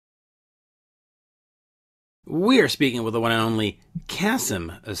We are speaking with the one and only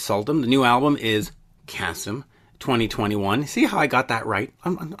Kasim Sultan. The new album is Kasim 2021. See how I got that right?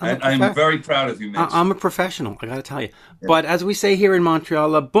 I'm very proud of you, Mitch. I'm a professional, I got to tell you. Yeah. But as we say here in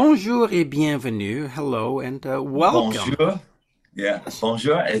Montreal, bonjour et bienvenue. Hello and welcome. Bonjour. Yeah,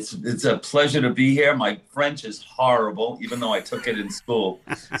 bonjour. It's a pleasure to be here. My French is horrible, even though I took it in school.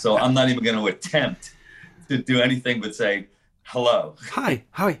 So I'm not even going to attempt to do anything but say hello. Hi.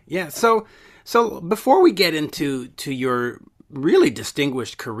 Yeah. So before we get into your really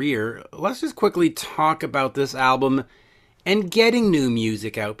distinguished career, let's just quickly talk about this album and getting new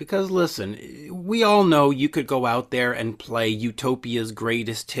music out. Because listen, we all know you could go out there and play Utopia's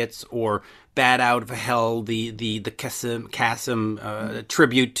greatest hits or Bad Out of Hell, the Kasim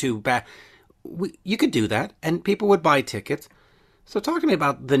tribute to Bad. You could do that, and people would buy tickets. So talk to me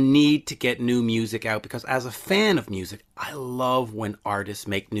about the need to get new music out, because as a fan of music, I love when artists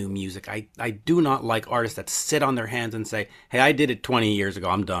make new music. I do not like artists that sit on their hands and say, hey, I did it 20 years ago.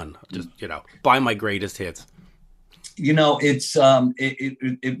 I'm done. Just, buy my greatest hits.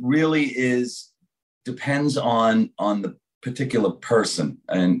 It really is depends on the particular person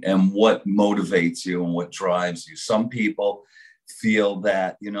and what motivates you and what drives you. Some people feel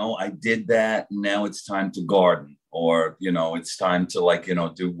that, I did that, and now it's time to garden, or, it's time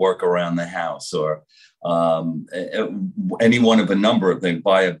to do work around the house, or any one of a number of things,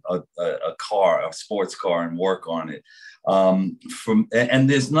 buy a car, a sports car, and work on it. And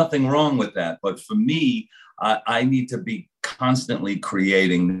there's nothing wrong with that. But for me, I need to be constantly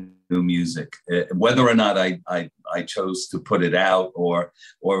creating new music, whether or not I chose to put it out, or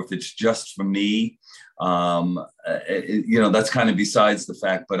if it's just for me. That's kind of besides the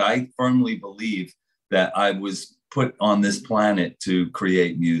fact. But I firmly believe that I was put on this planet to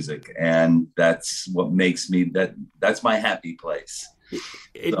create music, and that's what makes me that's my happy place.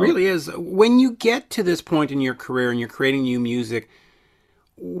 It really is. When you get to this point in your career and you're creating new music,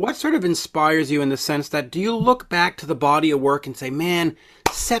 what sort of inspires you, in the sense that, do you look back to the body of work and say, man,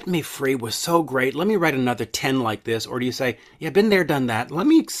 Set Me Free was so great, let me write another 10 like this? Or do you say, yeah, been there, done that, let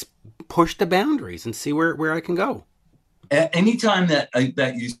me push the boundaries and see where I can go? Anytime that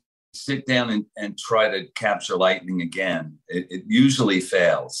you sit down and try to capture lightning again, it usually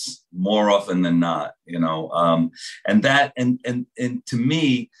fails more often than not, and to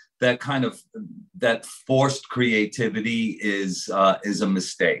me, that kind of that forced creativity is a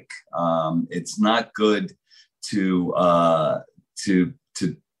mistake. It's not good to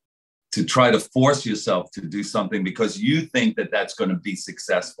try to force yourself to do something because you think that that's going to be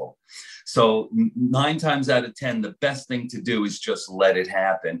successful. So 9 times out of 10, the best thing to do is just let it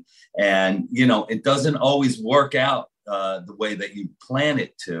happen. And, it doesn't always work out the way that you plan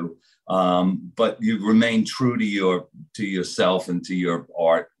it to, but you remain true to yourself and to your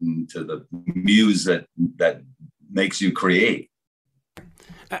art and to the muse that makes you create.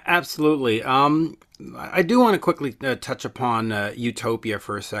 Absolutely. I do want to quickly touch upon Utopia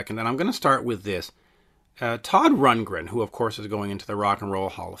for a second, and I'm going to start with this. Todd Rundgren, who of course is going into the Rock and Roll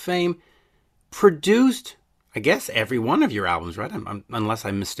Hall of Fame, produced, I guess, every one of your albums, right? Unless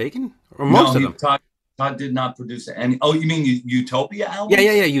I'm mistaken, or most of them. Todd did not produce any. Oh, you mean Utopia album?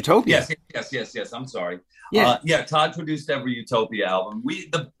 Yeah, Utopia. Yes. I'm sorry. Yeah. Todd produced every Utopia album.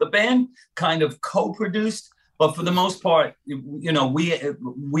 The band kind of co-produced, but for the most part,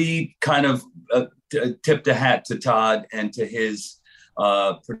 we kind of tipped a hat to Todd and to his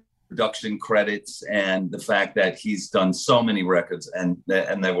production credits, and the fact that he's done so many records, and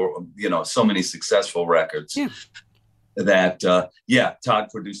there were so many successful records. Yeah. That Todd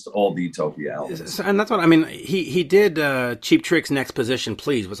produced all the Utopia albums. And that's what I mean. He did Cheap Trick's Next Position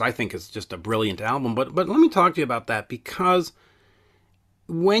Please, which I think is just a brilliant album. But let me talk to you about that, because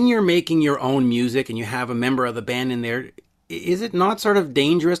when you're making your own music and you have a member of the band in there, is it not sort of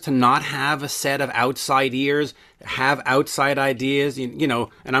dangerous to not have a set of outside ears, have outside ideas? And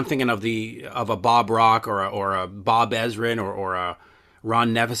I'm thinking of a Bob Rock or a Bob Ezrin or a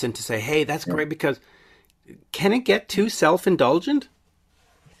Ron Nevison to say, hey, that's great, because can it get too self-indulgent?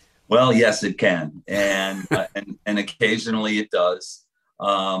 Well, yes, it can, and occasionally it does.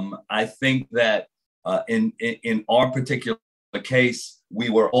 I think that in our particular case, we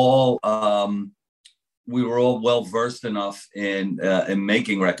were all well versed enough in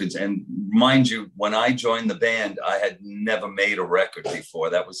making records. And mind you, when I joined the band, I had never made a record before.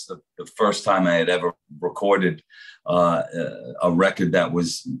 That was the first time I had ever recorded a record that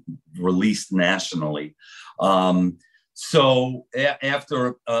was released nationally. So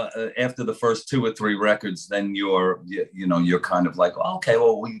after the first two or three records, then you're kind of like, oh, okay,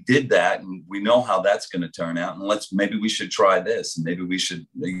 well, we did that, and we know how that's going to turn out, and maybe we should try this, and maybe we should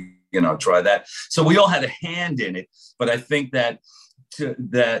try that. So we all had a hand in it, but I think that to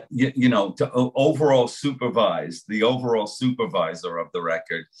overall supervise, the overall supervisor of the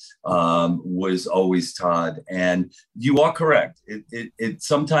record was always Todd. And you are correct. It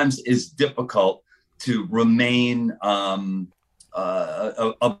sometimes is difficult to remain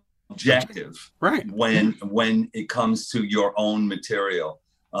objective, right, when it comes to your own material.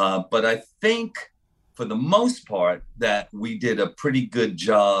 But I think for the most part that we did a pretty good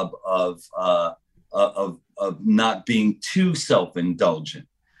job of not being too self-indulgent.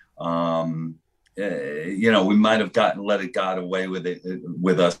 We might have let it got away with it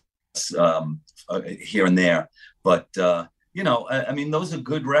with us here and there, but I mean, those are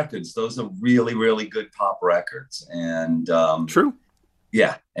good records. Those are really, really good pop records, and true.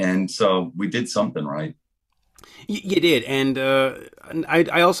 Yeah, and so we did something right. You did, and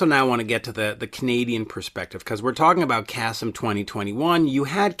I also now want to get to the Canadian perspective, because we're talking about Kassem 2021. You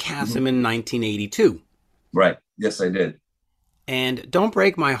had Kassem in 1982. Right. Yes, I did. And Don't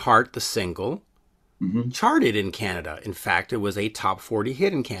Break My Heart, the single, charted in Canada. In fact, it was a top 40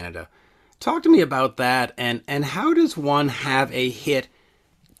 hit in Canada. Talk to me about that, and how does one have a hit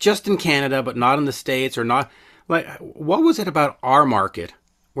just in Canada but not in the States, or not? Like, what was it about our market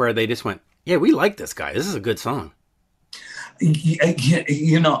where they just went, yeah, we like this guy. This is a good song.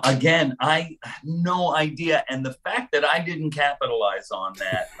 Again, I have no idea. And the fact that I didn't capitalize on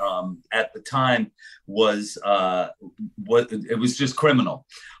that at the time was it was just criminal.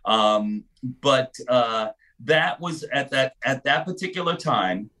 But that was at that particular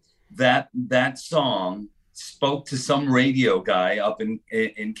time, that song spoke to some radio guy up in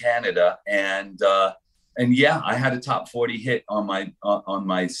Canada, and yeah, I had a top 40 hit on my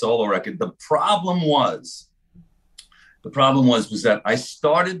solo record. The problem was that I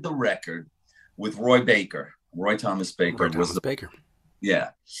started the record with Roy Thomas Baker. Yeah.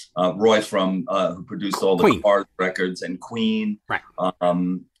 Roy from who produced all the Cars records and Queen. Right.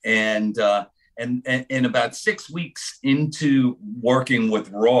 And about 6 weeks into working with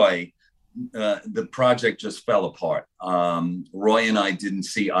Roy, the project just fell apart. Roy and I didn't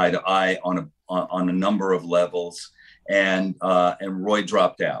see eye to eye on a number of levels, and Roy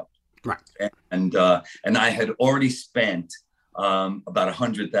dropped out. Right. And I had already spent about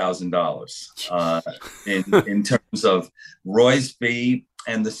 $100,000 in terms of Roy's fee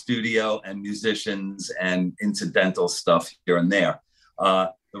and the studio and musicians and incidental stuff here and there.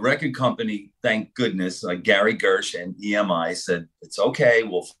 The record company, thank goodness, Gary Gersh and EMI said, it's okay,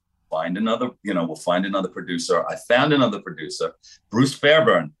 we'll find another producer. I found another producer, Bruce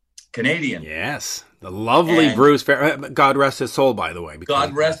Fairbairn, Canadian. Yes, the lovely Bruce Fairbairn. God rest his soul, by the way.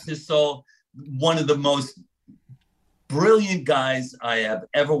 God rest his soul. One of the most brilliant guys I have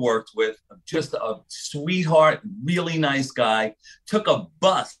ever worked with. Just a sweetheart, really nice guy. Took a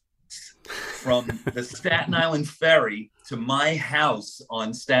bus from the Staten Island ferry to my house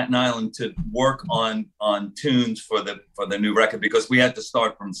on Staten Island to work on tunes for the new record, because we had to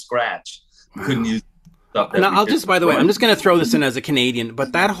start from scratch. We couldn't use stuff. And I'm just going to throw this in as a Canadian,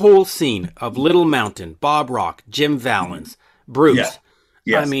 but that whole scene of Little Mountain, Bob Rock, Jim Valens, Bruce,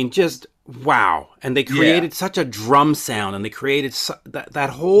 yes. I mean, just wow. And they created such a drum sound, and they created that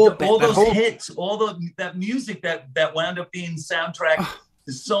whole hits, that music that wound up being soundtrack.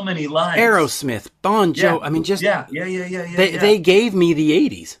 There's so many lines. Aerosmith, Bon Jovi. I mean, just They gave me the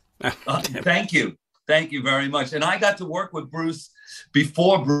 80s. Thank you very much. And I got to work with Bruce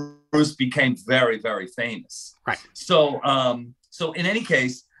before Bruce became very, very famous. Right. So in any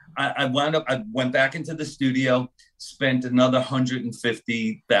case, I went back into the studio, spent another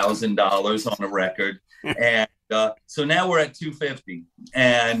 $150,000 on a record, and so now we're at $250,000,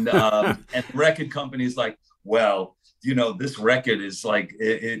 and the record company's like, well, this record is like,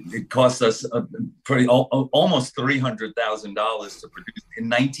 it cost us almost $300,000 to produce in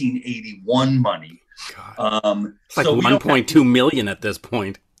 1981 money. It's like 1.2 million at this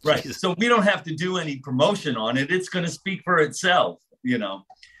point. Right. Jesus. So we don't have to do any promotion on it. It's going to speak for itself,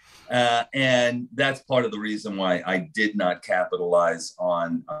 and that's part of the reason why I did not capitalize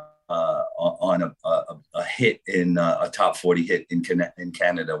on a hit in a top 40 hit in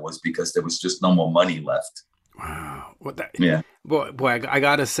Canada, was because there was just no more money left. Wow. Boy, I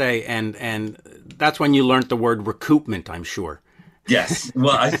gotta say, and that's when you learned the word recoupment, I'm sure. Yes.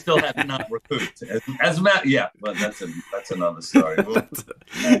 Well, I still have not recouped. As a matter, but that's another story.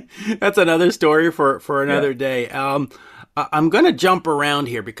 That's another story for another day. I'm going to jump around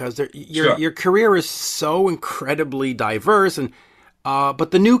here because Sure. your career is so incredibly diverse, and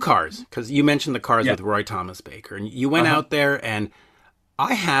but the new Cars, because you mentioned the Cars Yeah. with Roy Thomas Baker, and you went Uh-huh. out there, and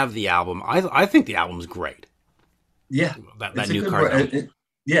I have the album. I think the album's great. Yeah. That It's a new good, Cars album.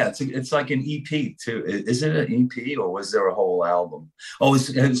 yeah, it's like an EP too. Is it an EP or was there a whole album? Oh,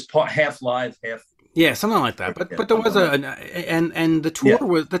 it's part half live, half, Yeah, something like that. But yeah, there was something like, and yeah.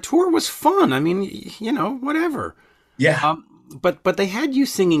 the tour was fun. I mean, you know, whatever. Yeah. Um, but they had you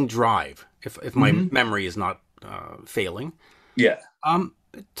singing "Drive," if my Hmm. memory is not failing. Yeah. Um,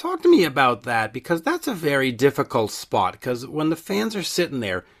 Talk to me about that because that's a very difficult spot. Because when the fans are sitting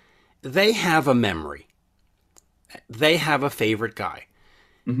there, they have a memory. They have a favorite guy.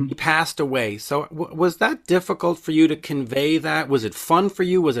 He Hmm. passed away. So was that difficult for you to convey that? Was it fun for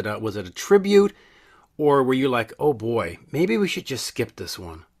you? Was it a tribute, or were you like, oh boy, maybe we should just skip this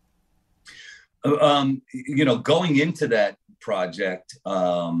one? Going into that project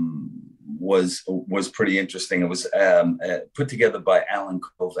was pretty interesting. It was put together by Alan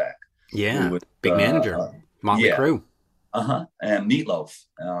Kovac, who Yeah, was big manager, Motley yeah, Crue. and Meatloaf,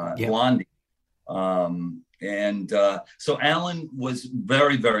 Yeah. Blondie. And so Alan was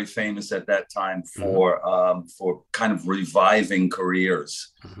very, very famous at that time Hmm. for kind of reviving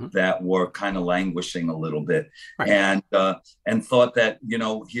careers Hmm. that were kind of languishing a little bit, Right. and thought that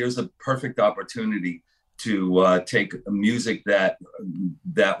here's a perfect opportunity to take music that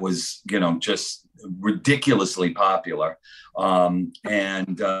was just ridiculously popular, and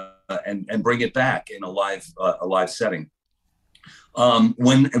bring it back in a live setting.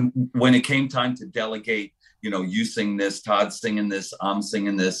 When it came time to delegate, you sing this, Todd singing this, I'm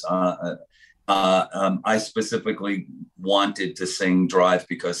singing this. I specifically wanted to sing "Drive"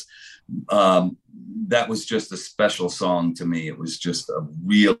 because that was just a special song to me. It was just a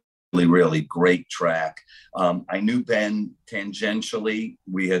really, really great track. I knew Ben tangentially.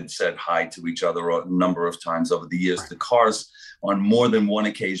 We had said hi to each other a number of times over the years. Right. The Cars, on more than one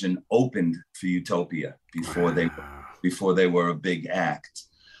occasion, opened for Utopia Wow. before they were a big act,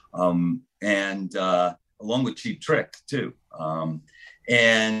 and along with Cheap Trick too.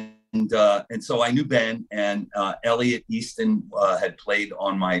 And so I knew Ben, and Elliot Easton had played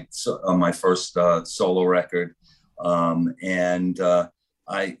on my first solo record, and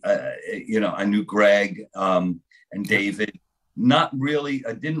I knew Greg, and Yep. David. Not really,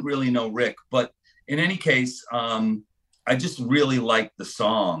 I didn't really know Rick, but in any case, I just really liked the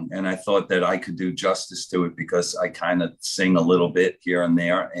song, and I thought that I could do justice to it because I kind of sing a little bit here and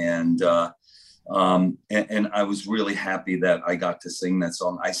there, and I was really happy that I got to sing that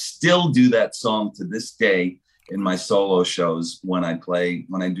song. I still do that song to this day in my solo shows when I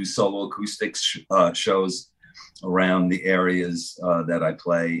do solo acoustics shows around the areas that I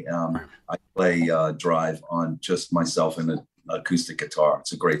play. Right. I play "Drive" on just myself and an acoustic guitar.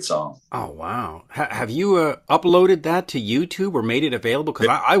 It's a great song. Oh wow. Have you uploaded that to YouTube or made it available? Because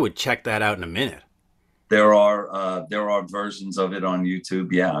I would check that out in a minute. There are versions of it on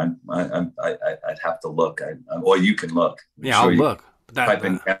YouTube. Yeah, I'd have to look. Or you can look. I'm Yeah, I'll sure you look. type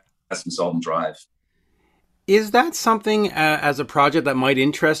in Cast and Salt and Drive. Is that something as a project that might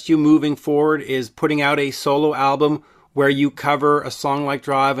interest you moving forward? Is putting out a solo album where you cover a song like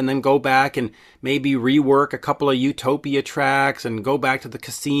Drive and then go back and maybe rework a couple of Utopia tracks and go back to the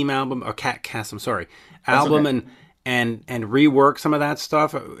Kasim album or Cass, I'm sorry, That's album okay. and rework some of that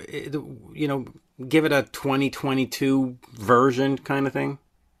stuff? You know, give it a 2022 version kind of thing.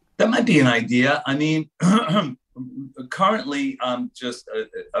 That might be an idea. I mean, currently, I'm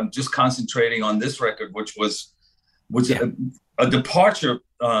just concentrating on this record, which was Yeah. a departure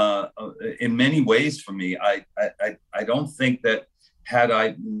in many ways for me. I don't think that had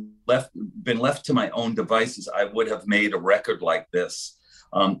I been left to my own devices, I would have made a record like this.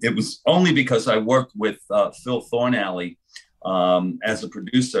 It was only because I worked with Phil Thornalley as a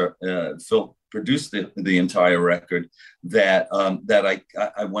producer. Phil produced the entire record that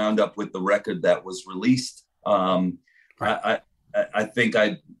I wound up with the record that was released. Right. I think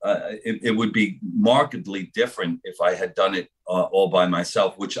it would be markedly different if I had done it all by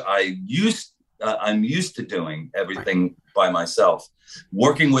myself, which I'm used to doing Right. everything by myself.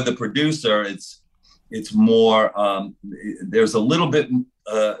 Working with a producer, it's more there's a little bit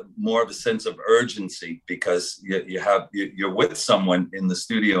more of a sense of urgency because you're with someone in the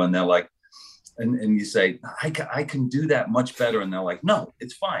studio and they're like, and you say, I can do that much better, and they're like, no,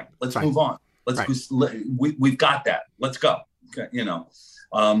 it's fine, let's Fine. move on, Right. we've got that, let's go. Okay,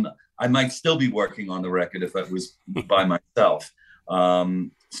 I might still be working on the record if it was by myself.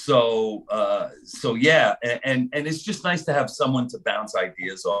 So yeah, and it's just nice to have someone to bounce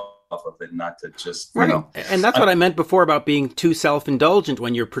ideas off of it, not to just, you Right. know. And that's what I meant before about being too self-indulgent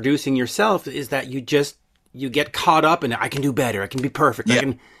when you're producing yourself, is that you get caught up in, I can do better, I can be perfect, I Yeah,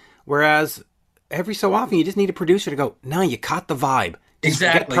 can. Whereas every so often you just need a producer to go, no, you caught the vibe. Just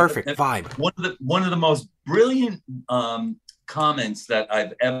forget exactly. perfect vibe. One of the most brilliant comments that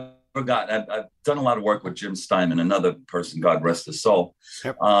I've ever gotten. I've done a lot of work with Jim Steinman, another person, God rest his soul.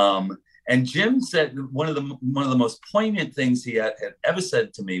 Yep. And Jim said one of the most poignant things he had ever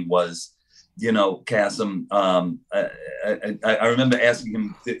said to me was, you know, Kasim, I remember asking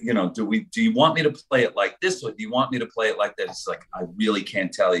him, you know, do you want me to play it like this, or do you want me to play it like that? He's like, I really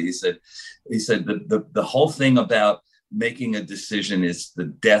can't tell you. He said the whole thing about making a decision is the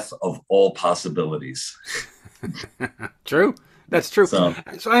death of all possibilities. True. That's true. So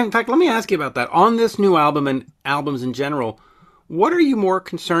So, in fact, let me ask you about that. On this new album and albums in general, what are you more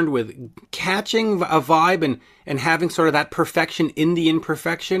concerned with? Catching a vibe and having sort of that perfection in the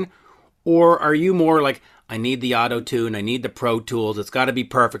imperfection? Or are you more like, I need the auto tune, I need the Pro Tools, it's got to be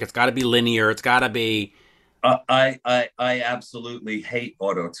perfect, it's got to be linear, it's got to be. I absolutely hate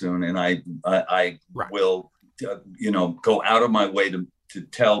autotune, and I Right. will, you know, go out of my way to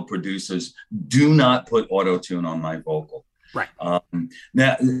tell producers, do not put autotune on my vocal. Right.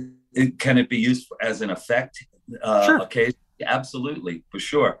 Now, can it be used as an effect Sure. occasionally? Absolutely, for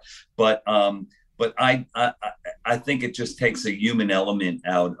sure. But I think it just takes a human element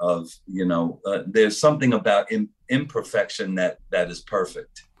out of, you know, there's something about imperfection that is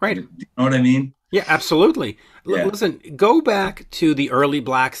perfect. Right. Do you know what I mean? Yeah, absolutely. Yeah. Listen, go back to the early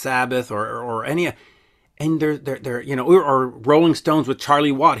Black Sabbath or any, and they're you know, or Rolling Stones with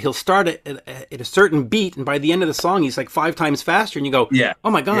Charlie Watt. He'll start at a certain beat, and by the end of the song, he's like 5 times faster, and you go, Yeah. oh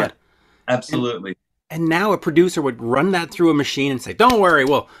my Yeah. God. And Absolutely. and now a producer would run that through a machine and say, don't worry,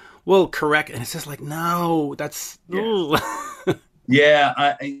 we'll correct. And it's just like, no, that's. Yeah.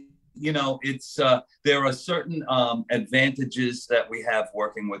 Yeah, you know, it's there are certain advantages that we have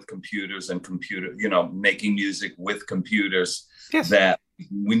working with computers and you know, making music with computers Yes. that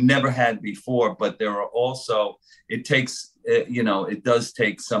we never had before. But there are also, it takes, you know, it does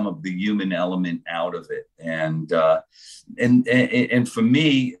take some of the human element out of it, and for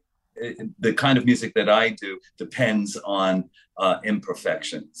me, the kind of music that I do depends on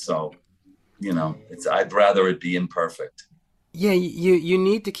imperfection. So, you know, I'd rather it be imperfect. Yeah, you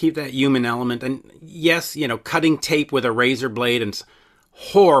need to keep that human element. And yes, you know, cutting tape with a razor blade and it's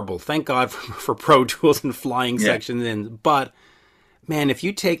horrible. Thank God for Pro Tools and flying Yeah. sections in. But man, if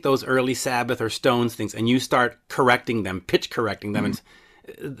you take those early Sabbath or Stones things and you start correcting them, pitch correcting them, and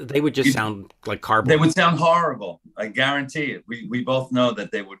they would just sound like They cardboard. would sound horrible. I guarantee it. We both know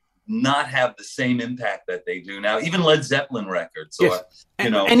that they would not have the same impact that they do now. Even Led Zeppelin records, or Yes. you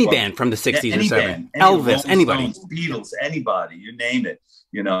know, Any or band from the 60s or any 70s. band, any Elvis, Rolling anybody. Stones, Beatles, anybody, you name it.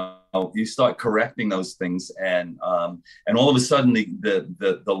 You know, you start correcting those things, and all of a sudden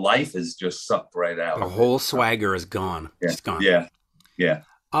the life is just sucked right out The of it. whole swagger is gone. Yeah, Just gone. yeah, yeah.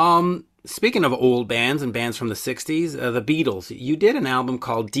 Speaking of old bands and bands from the 60s, the Beatles, you did an album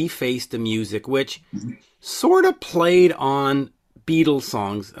called Deface the Music, which sort of played on Beatles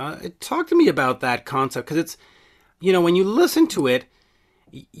songs. Talk to me about that concept, because it's, you know, when you listen to it,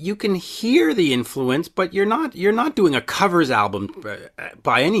 you can hear the influence, but you're not doing a covers album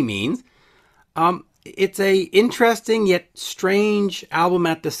by any means. It's a interesting yet strange album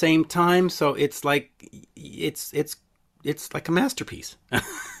at the same time, so it's like it's like a masterpiece.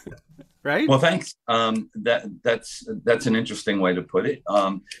 Right? Well, thanks. That's an interesting way to put it.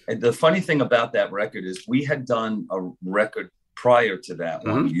 And the funny thing about that record is we had done a record prior to that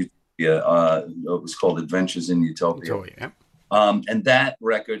one. It was called Adventures in Utopia. Totally, yeah. And that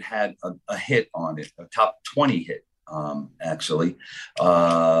record had a hit on it, a top 20 hit, actually,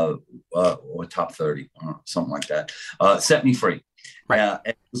 or top 30, something like that. Set Me Free. Right.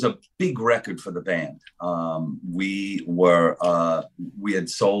 It was a big record for the band. We had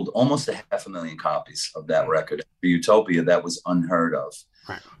sold almost 500,000 copies of that record for Utopia. That was unheard of.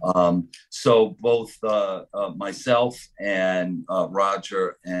 Right. So both myself and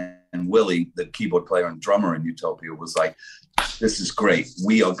Roger and Willie, the keyboard player and drummer in Utopia, was like, this is great.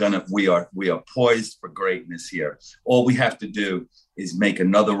 We are poised for greatness here. All we have to do is make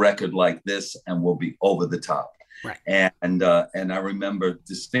another record like this and we'll be over the top. Right. And I remember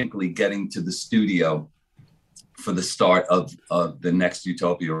distinctly getting to the studio for the start of the next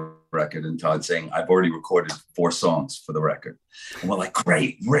Utopia record, and Todd saying, I've already recorded 4 songs for the record. And we're like,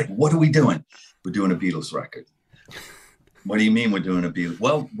 great, Rick, what are we doing? We're doing a Beatles record. What do you mean we're doing a Beatles?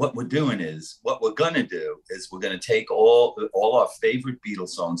 Well, what we're going to do is we're going to take all our favorite Beatles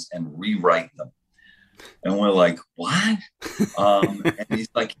songs and rewrite them. And we're like, what? And he's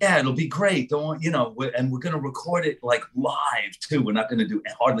like, yeah, it'll be great. Don't, and we're going to record it like live too. We're not going to do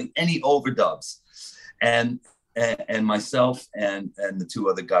hardly any overdubs. And myself and the two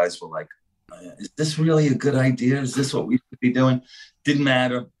other guys were like, is this really a good idea? Is this what we should be doing? Didn't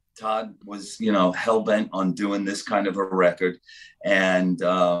matter. Todd was, hell-bent on doing this kind of a record. And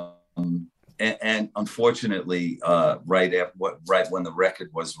unfortunately, right when the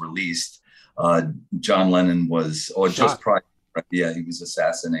record was released, John Lennon was, or Shot. just prior, yeah, he was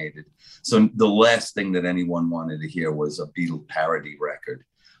assassinated. So the last thing that anyone wanted to hear was a Beatle parody record.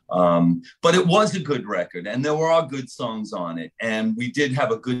 But it was a good record, and there were good songs on it, and we did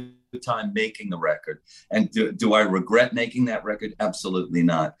have a good time making the record. And do I regret making that record? Absolutely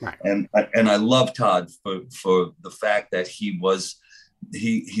not. Right. And I love Todd for the fact that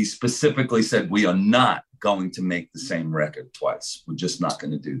he specifically said, we are not going to make the same record twice. We're just not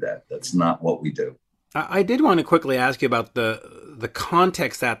going to do that. That's not what we do. I did want to quickly ask you about the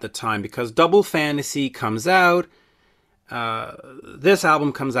context at the time, because Double Fantasy comes out. This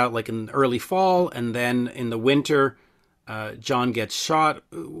album comes out like in early fall, and then in the winter, John gets shot.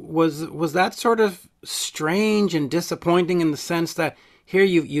 Was that sort of strange and disappointing in the sense that here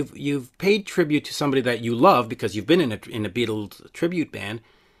you've paid tribute to somebody that you love because you've been in a Beatles tribute band,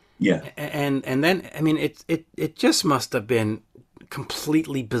 yeah, and then I mean it just must have been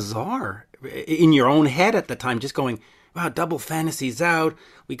completely bizarre in your own head at the time, just going, wow, Double Fantasy's out.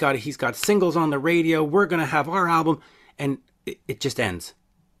 He's got singles on the radio. We're gonna have our album, and it just ends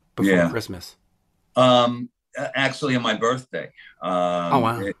before Christmas. Actually, on my birthday. Oh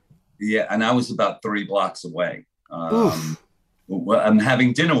wow! And I was about 3 blocks away. I'm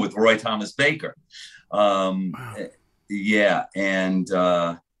having dinner with Roy Thomas Baker. Wow. Yeah, and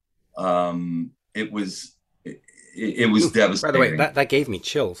it was devastating. By the way, that gave me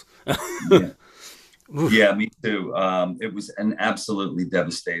chills. Yeah. Yeah, me too. It was an absolutely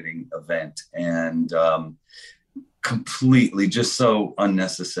devastating event, and completely just so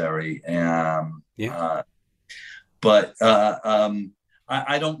unnecessary. But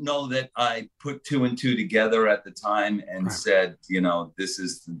I don't know that I put 2 and 2 together at the time and said, this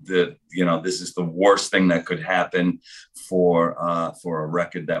is the worst thing that could happen for a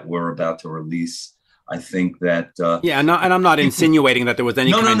record that we're about to release. I think that and I'm not insinuating that there was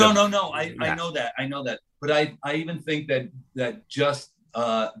any no. I know that, but I even think that just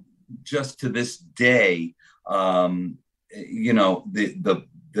to this day,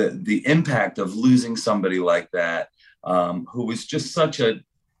 the impact of losing somebody like that, who was just such an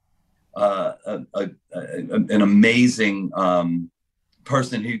amazing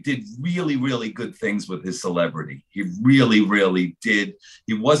person who did really, really good things with his celebrity. He really, really did.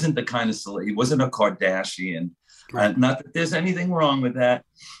 He wasn't the kind of he wasn't a Kardashian. Right. Not that there's anything wrong with that,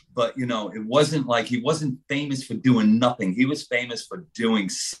 but it wasn't like he wasn't famous for doing nothing. He was famous for doing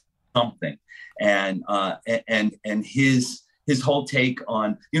something, and his whole take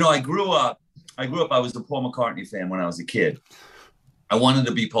on, I grew up, I was a Paul McCartney fan when I was a kid. I wanted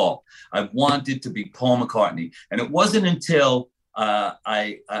to be Paul. I wanted to be Paul McCartney. And it wasn't until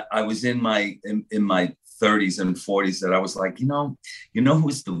I was in my 30s and 40s that I was like, who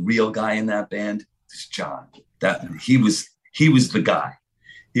was the real guy in that band? It's John. That he was the guy.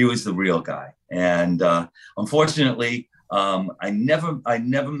 He was the real guy. And unfortunately, I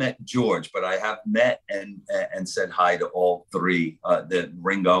never met George, but I have met and said hi to all 3.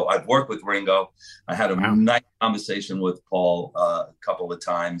 Ringo, I've worked with Ringo. I had a nice conversation with Paul a couple of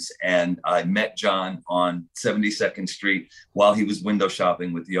times, and I met John on 72nd Street while he was window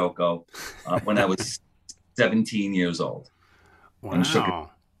shopping with Yoko when I was 17 years old.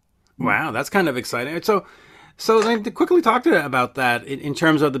 Wow. Wow, that's kind of exciting. So then to quickly talk about that in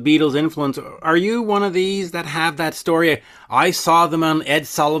terms of the Beatles' influence, are you one of these that have that story? I saw them on Ed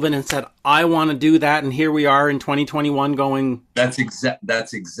Sullivan and said, I want to do that, and here we are in 2021 going. That's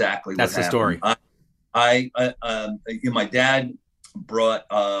exactly that's the story. My dad brought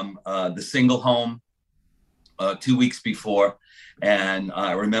the single home 2 weeks before, and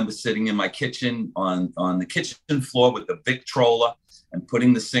I remember sitting in my kitchen on the kitchen floor with the Victrola and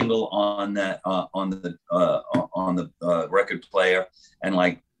putting the single on that on the record player, and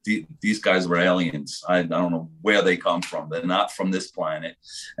like these guys were aliens. I don't know where they come from. They're not from this planet.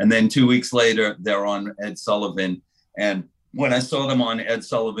 And then 2 weeks later, they're on Ed Sullivan, and when I saw them on Ed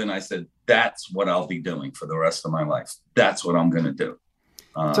Sullivan, I said, "That's what I'll be doing for the rest of my life. That's what I'm going to do."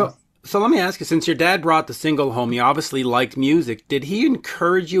 So let me ask you: since your dad brought the single home, he obviously liked music. Did he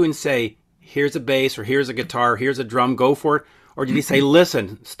encourage you and say, here's a bass or here's a guitar, here's a drum, go for it? Or did he say,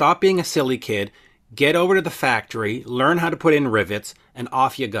 listen, stop being a silly kid, get over to the factory, learn how to put in rivets, and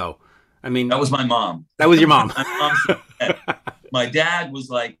off you go? I mean, that was my mom. That was your mom. My dad was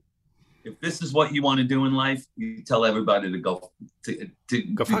like, if this is what you want to do in life, you tell everybody to go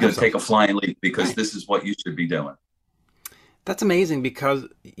take a flying leap, because right. This is what you should be doing. That's amazing, because,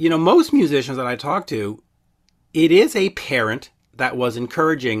 most musicians that I talk to, it is a parent that was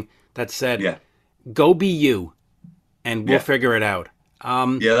encouraging, that said, yeah, go be you and we'll figure it out.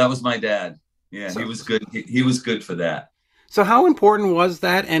 Yeah, that was my dad. Yeah, so, he was good. He was good for that. So how important was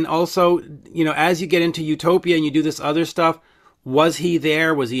that? And also, as you get into Utopia and you do this other stuff, was he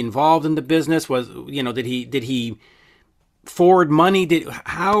there? Was he involved in the business? Did he forward money?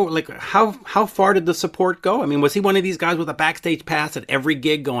 How far did the support go? I mean, was he one of these guys with a backstage pass at every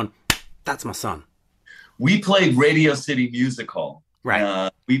gig going, that's my son? We played Radio City Music Hall.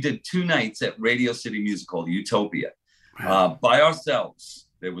 Right. We did 2 nights at Radio City Music Hall, Utopia, by ourselves.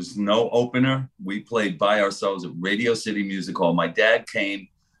 There was no opener. We played by ourselves at Radio City Music Hall. My dad came,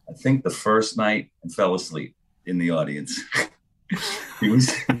 I think, the first night and fell asleep in the audience. He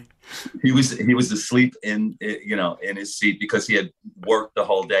was asleep in his seat because he had worked the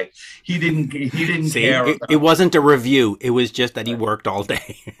whole day. He didn't care. It wasn't a review. It was just that he worked all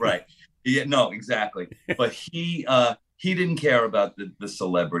day. Right. Yeah, no, exactly. But he didn't care about the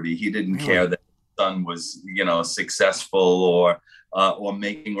celebrity. He didn't care that his son was, successful or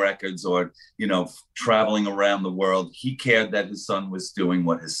making records or, traveling around the world. He cared that his son was doing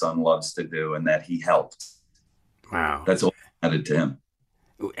what his son loves to do and that he helped. Wow. That's all that mattered to him.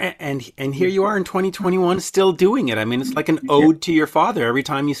 And here you are in 2021 still doing it. I mean, it's like an ode to your father every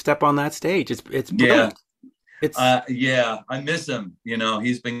time you step on that stage. It's brilliant. I miss him.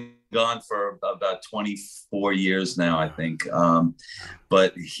 He's been gone for about 24 years now, I think.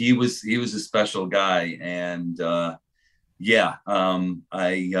 But he was a special guy. And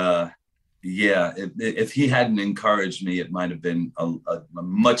if he hadn't encouraged me, it might have been a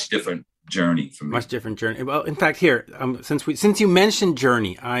much different journey for me. Much different journey. Well, in fact, here, since you mentioned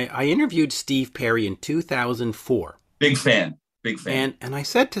Journey, I interviewed Steve Perry in 2004. Big fan. And I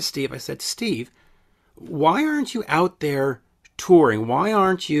said to Steve, Steve, why aren't you out there touring? Why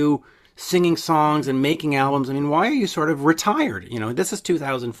aren't you singing songs and making albums? I mean, why are you sort of retired? This is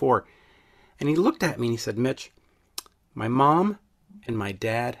 2004. And he looked at me and he said, Mitch, my mom and my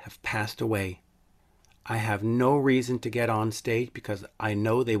dad have passed away. I have no reason to get on stage because I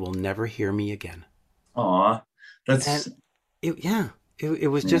know they will never hear me again. Aw, that's...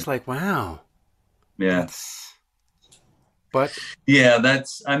 It was just like, wow. Yeah. But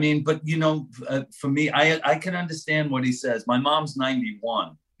for me, I can understand what he says. My mom's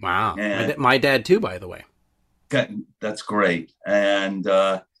 91. Wow. And my dad too, by the way. That's great. And,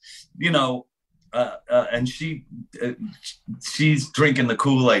 and she's drinking the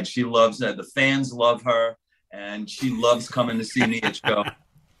Kool-Aid. She loves that. The fans love her, and she loves coming to see me at show.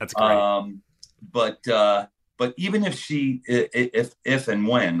 That's great. But even if if and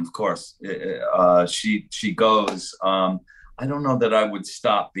when, of course, she goes, I don't know that I would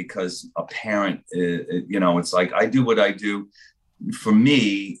stop, because a parent, it's like I do what I do for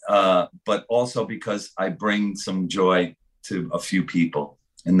me, but also because I bring some joy to a few people.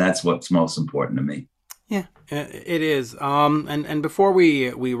 And that's what's most important to me. Yeah, it is. And before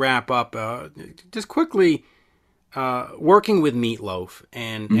we wrap up, just quickly, working with Meatloaf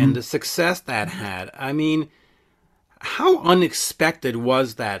and the success that had. I mean, how unexpected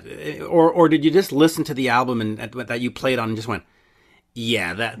was that? Or did you just listen to the album and that you played on and just went,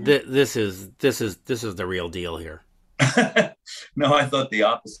 yeah, this is the real deal here? No, I thought the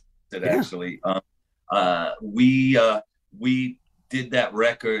opposite. Actually, we did that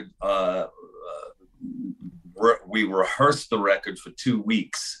record. We rehearsed the record for 2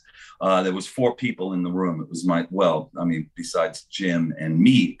 weeks. There was 4 people in the room. It was besides Jim and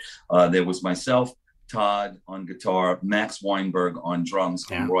me, there was myself, Todd on guitar, Max Weinberg on drums,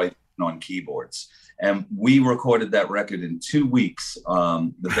 and Roy on keyboards. And we recorded that record in 2 weeks,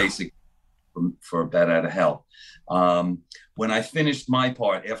 the basic for Bat Out of Hell. When I finished my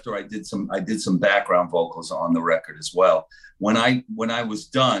part, after I did some background vocals on the record as well. When I was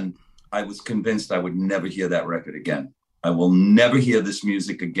done, I was convinced I would never hear that record again. I will never hear this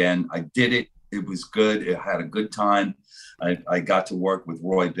music again. I did it. It was good. It had a good time. I got to work with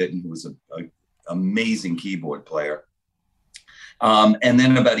Roy Bittan, who was an amazing keyboard player. And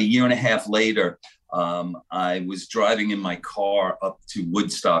then about a year and a half later, I was driving in my car up to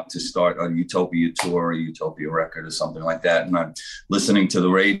Woodstock to start a Utopia tour, a Utopia record or something like that. And I'm listening to the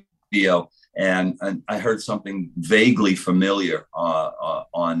radio, and I heard something vaguely familiar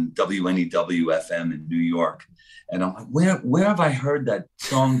on WNEW FM in New York, and I'm like, where have I heard that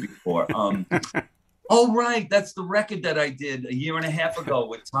song before? Oh, right, that's the record that I did a year and a half ago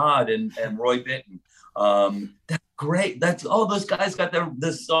with Todd and Roy Bittan. That's great. Those guys got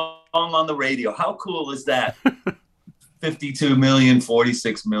this song on the radio. How cool is that? 52 million,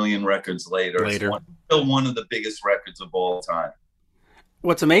 46 million records later. It's still one of the biggest records of all time.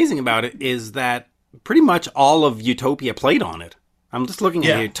 What's amazing about it is that pretty much all of Utopia played on it. I'm just looking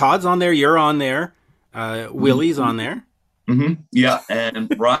at you. Todd's on there. You're on there. Willie's on there. Mm-hmm. Yeah,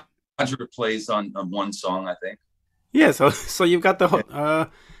 and Roger plays on one song, I think. Yeah, so you've got the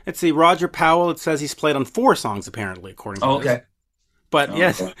let's see, Roger Powell. It says he's played on 4 songs apparently, according to this. But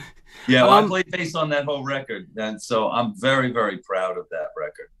yes, yeah, well, I played bass on that whole record, and so I'm very, very proud of that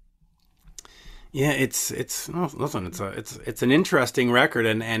record. Yeah, it's an interesting record,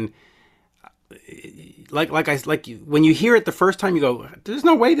 and like when you hear it the first time, you go, "There's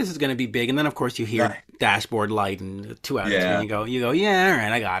no way this is going to be big," and then of course you hear Dashboard Light and 2 out of 3, and you go, "Yeah, all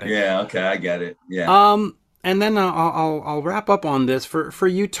right, I got it." Yeah, okay, I get it. Yeah. And then I'll wrap up on this for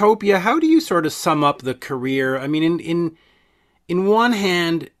Utopia. How do you sort of sum up the career? I mean, in one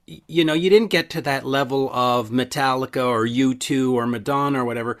hand, you know, you didn't get to that level of Metallica or U2 or Madonna or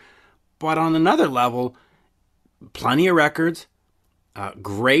whatever. But on another level, plenty of records,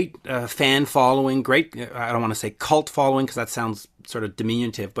 great fan following, great, I don't want to say cult following because that sounds sort of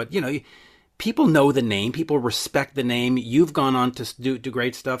diminutive, but, you know, people know the name, people respect the name. You've gone on to do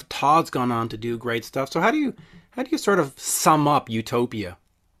great stuff. Todd's gone on to do great stuff. So how do you sort of sum up Utopia?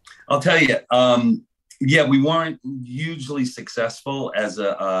 I'll tell you, yeah, we weren't hugely successful as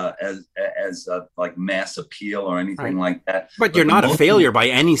a like mass appeal or anything like that. But you're not a failure by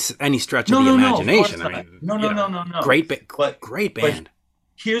any stretch of the imagination. No. Great band. But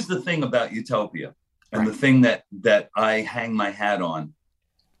here's the thing about Utopia, and the thing that I hang my hat on.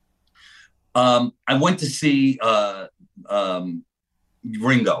 I went to see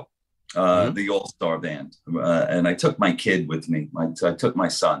Ringo, the All-Star Band, and I took my kid with me. I took my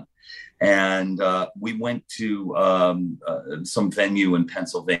son. And we went to some venue in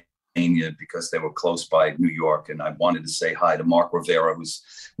Pennsylvania because they were close by New York. And I wanted to say hi to Mark Rivera, who's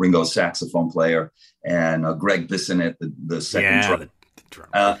Ringo's saxophone player, and Greg Bissonette, the second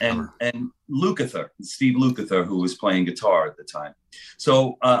drummer. And Lukather, Steve Lukather, who was playing guitar at the time.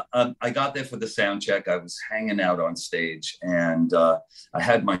 So I got there for the sound check. I was hanging out on stage, and I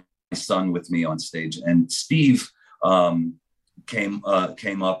had my son with me on stage. And Steve came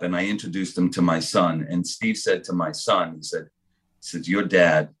up, and I introduced him to my son. And Steve said to my son, he said, your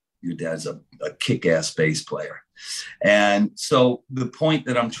dad's a kick-ass bass player. And so the point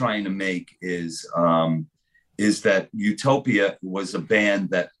that I'm trying to make is that Utopia was a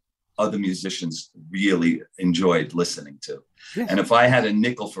band that other musicians really enjoyed listening to. Yes. And if I had a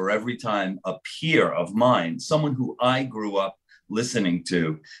nickel for every time a peer of mine, someone who I grew up listening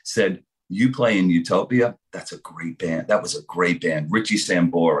to, said, you play in Utopia, that's a great band. That was a great band. Richie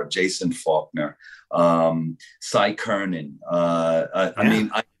Sambora, Jason Faulkner, Cy Kernan. I mean,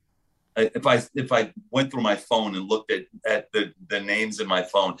 if I went through my phone and looked at the names in my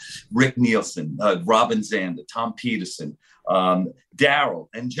phone, Rick Nielsen, Robin Zander, Tom Peterson, Daryl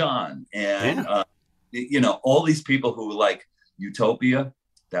and John, and you know, all these people who were like Utopia,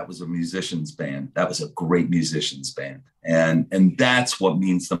 that was a musician's band. That was a great musician's band. And that's what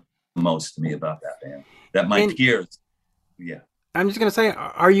means the most to me about that band, that my peers. I'm just gonna say,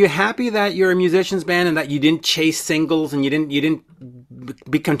 are you happy that you're a musician's band and that you didn't chase singles and you didn't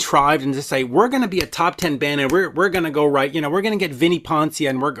be contrived and just say, we're gonna be a top 10 band and we're gonna go right, you know, we're gonna get Vinnie Poncia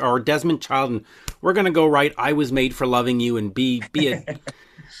and or Desmond Child and we're gonna go right, I Was Made for Loving You, and be a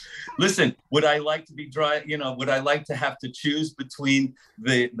Listen, would I like to be you know, would I like to have to choose between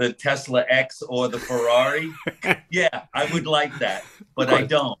the Tesla X or the Ferrari? Yeah, I would like that, but I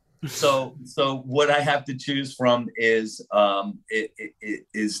don't. So what I have to choose from is the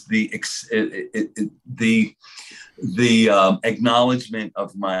acknowledgement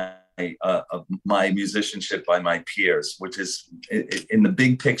of my musicianship by my peers, which is in the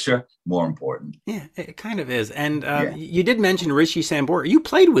big picture more important. Yeah, it kind of is. And you did mention Richie Sambora. You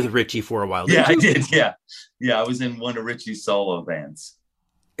played with Richie for a while, didn't you? I did. Yeah, I was in one of Richie's solo bands.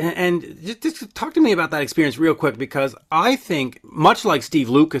 And just talk to me about that experience real quick, because I think, much like Steve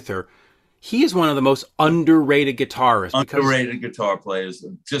Lukather, he is one of the most underrated guitarists. Underrated guitar players,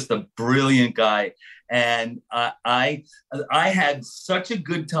 just a brilliant guy. And I had such a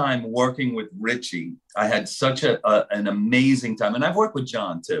good time working with Richie. I had such an amazing time, and I've worked with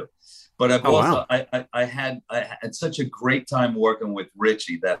John too. But I've I had such a great time working with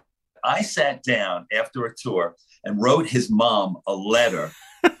Richie that I sat down after a tour and wrote his mom a letter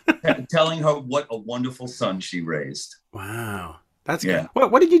telling her what a wonderful son she raised. Wow. That's good.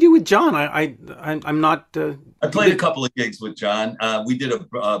 What did you do with John? I'm not. I played a couple of gigs with John. We did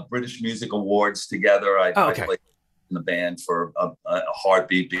a British Music Awards together. I played in the band for a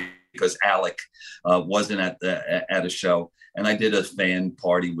heartbeat because Alec wasn't at a show, and I did a fan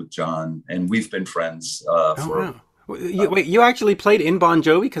party with John, and we've been friends for. Wow. Wait, you actually played in Bon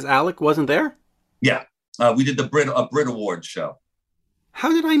Jovi because Alec wasn't there? Yeah, we did the Brit Awards show. How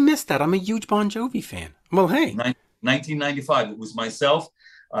did I miss that? I'm a huge Bon Jovi fan. Well, hey. 1995. It was myself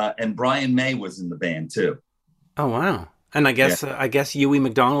and Brian May was in the band too. Oh wow! And I guess Huey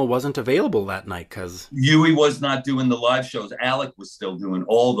McDonald wasn't available that night because Huey was not doing the live shows. Alec was still doing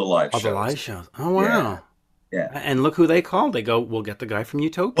all the live shows. The live shows. Oh wow! Yeah. And look who they called. They go, "We'll get the guy from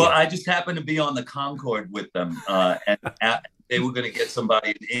Utopia." Well, I just happened to be on the Concorde with them, and they were going to get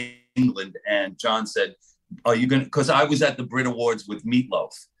somebody in England. And John said, "Are you going to?" Because I was at the Brit Awards with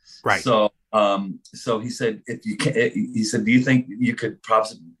Meatloaf, right? So he said, "If you can," he said, "Do you think you could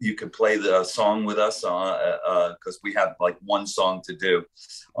play the song with us? Because we have like one song to do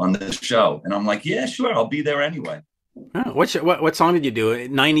on the show." And I'm like, "Yeah, sure, I'll be there anyway." Oh, what song did you do?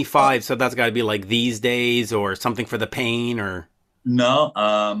 95, so that's got to be like These Days or Something for the Pain or no,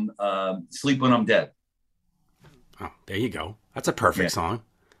 Sleep When I'm Dead. Oh, there you go. That's a perfect song.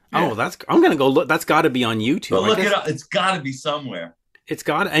 Yeah. Oh, I'm gonna go look. That's got to be on YouTube. Well, look it up. It's got to be somewhere. It's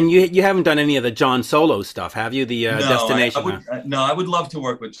got, and you haven't done any of the John Solo stuff, have you? The Destination. I would love to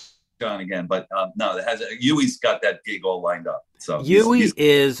work with John again, but no, Huey's got that gig all lined up. So Huey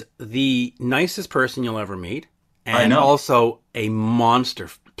is the nicest person you'll ever meet, and I know. Also a monster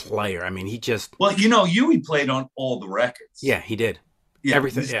player. I mean, he just Huey played on all the records. Yeah, he did. Yeah,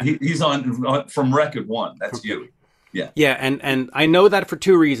 everything. He's on from record one. That's Huey. Yeah, yeah, and I know that for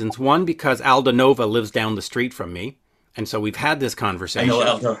two reasons. One, because Aldo Nova lives down the street from me. And so we've had this conversation. I know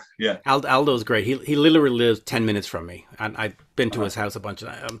Aldo. Yeah, Aldo's great. He literally lives 10 minutes from me. I've been to his house a bunch of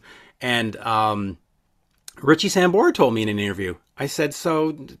times. And Richie Sambora told me in an interview. I said,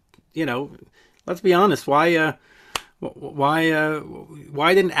 "So, let's be honest. Why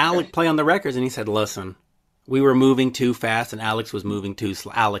didn't Alec play on the records?" And he said, "Listen, we were moving too fast, and Alec was moving too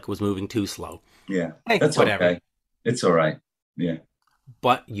slow." Yeah, hey, that's whatever. Okay. It's all right. Yeah.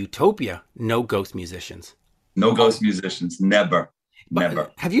 But Utopia, no ghost musicians. No ghost musicians, never.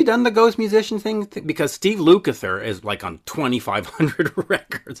 Have you done the ghost musician thing? Because Steve Lukather is like on 2,500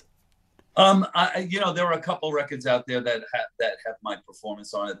 records. There are a couple records out there that have my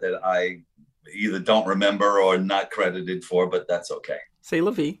performance on it that I either don't remember or not credited for, but that's okay. C'est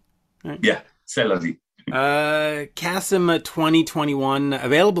la vie. Right. Yeah, c'est la vie. Kasim 2021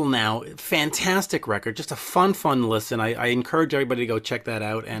 available now. Fantastic record, just a fun listen. I encourage everybody to go check that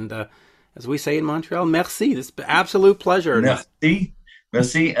out. And as we say in Montreal, merci. This is an absolute pleasure. Merci.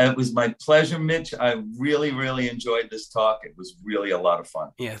 It was my pleasure, Mitch. I really, really enjoyed this talk. It was really a lot of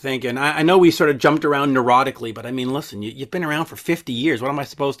fun. Yeah, thank you. And I know we sort of jumped around neurotically, but I mean, listen, you've been around for 50 years. What am I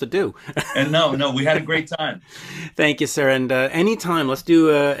supposed to do? And no, we had a great time. Thank you, sir. And anytime, let's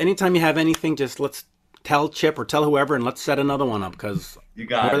do, anytime you have anything, just let's tell Chip or tell whoever, and let's set another one up because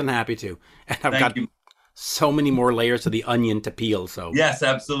more than happy to. And I've got so many more layers of the onion to peel. So yes,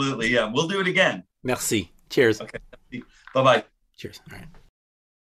 absolutely. Yeah, we'll do it again. Merci. Cheers. Okay. Bye-bye. Cheers. All right.